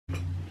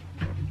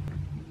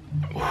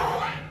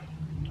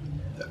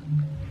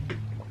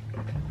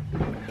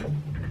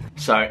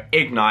So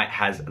Ignite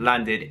has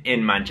landed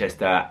in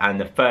Manchester, and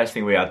the first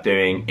thing we are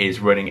doing is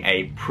running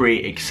a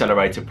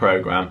Pre-Accelerator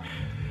program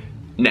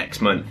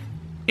next month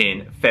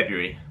in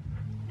February.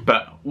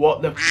 But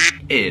what the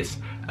is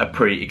a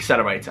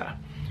Pre-Accelerator?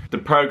 The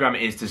program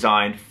is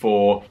designed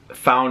for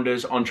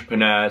founders,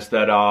 entrepreneurs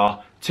that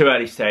are too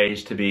early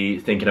stage to be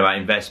thinking about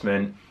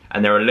investment,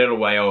 and they're a little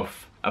way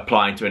off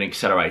applying to an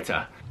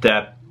accelerator.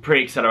 The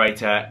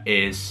Pre-Accelerator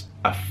is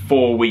a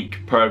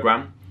 4-week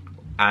program,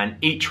 and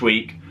each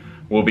week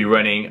we'll be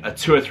running a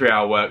 2 or 3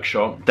 hour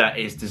workshop that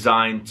is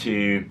designed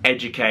to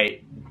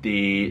educate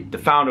the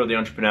founder or the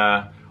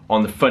entrepreneur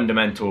on the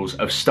fundamentals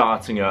of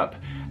starting up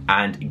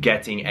and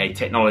getting a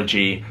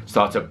technology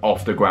startup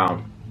off the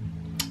ground.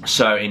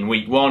 So in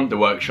week 1, the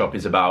workshop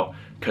is about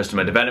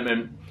customer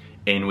development.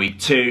 In week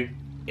 2,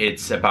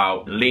 it's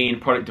about lean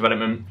product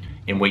development.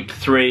 In week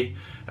 3,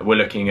 we're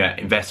looking at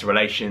investor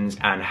relations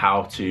and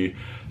how to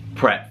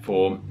prep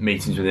for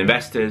meetings with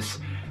investors.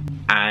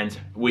 And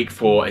week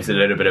 4 is a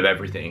little bit of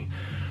everything.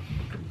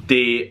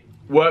 The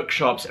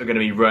workshops are going to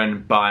be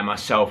run by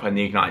myself and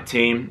the Ignite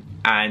team,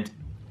 and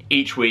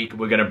each week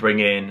we're going to bring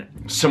in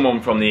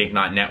someone from the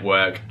Ignite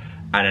network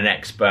and an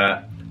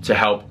expert to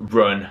help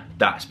run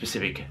that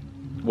specific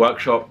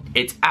workshop.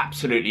 It's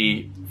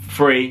absolutely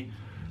free.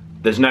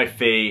 There's no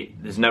fee,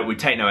 we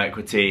take no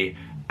equity,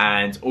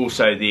 and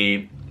also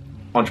the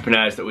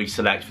entrepreneurs that we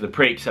select for the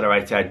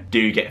Pre-Accelerator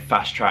do get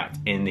fast-tracked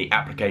in the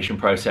application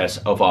process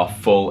of our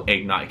full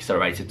Ignite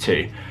Accelerator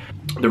 2.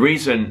 The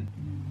reason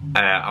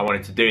I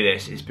wanted to do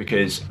this is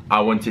because I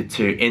wanted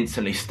to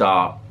instantly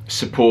start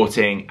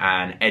supporting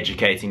and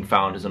educating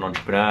founders and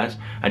entrepreneurs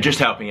and just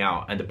helping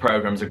out, and the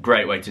program's a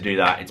great way to do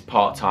that. It's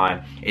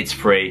part-time, it's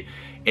free,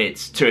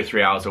 it's 2 or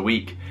 3 hours a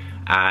week,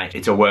 and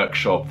it's a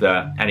workshop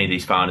that any of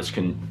these founders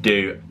can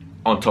do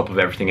on top of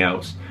everything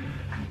else.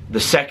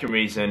 The second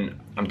reason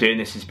I'm doing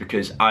this is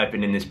because I've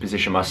been in this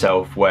position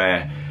myself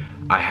where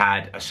I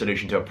had a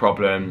solution to a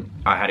problem.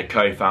 I had a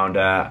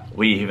co-founder,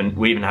 we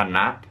even had an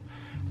app,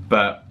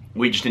 but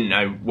we just didn't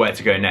know where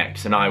to go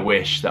next, and I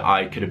wish that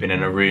I could have been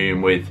in a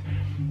room with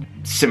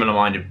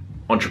similar-minded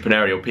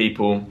entrepreneurial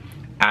people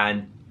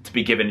and to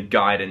be given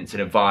guidance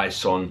and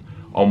advice on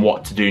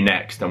what to do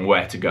next and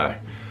where to go.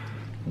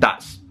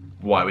 That's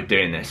why we're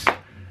doing this.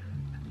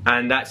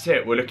 And that's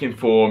it. We're looking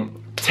for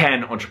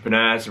 10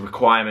 entrepreneurs. The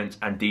requirements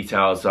and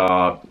details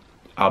are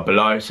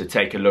below, so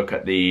take a look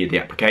at the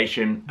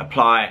application,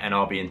 apply, and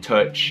I'll be in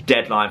touch.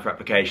 Deadline for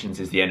applications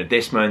is the end of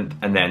this month,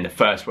 and then the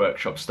first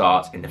workshop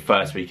starts in the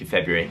first week of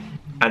February.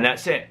 And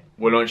that's it.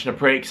 We're launching a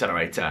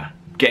Pre-Accelerator.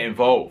 Get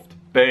involved.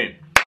 Boom.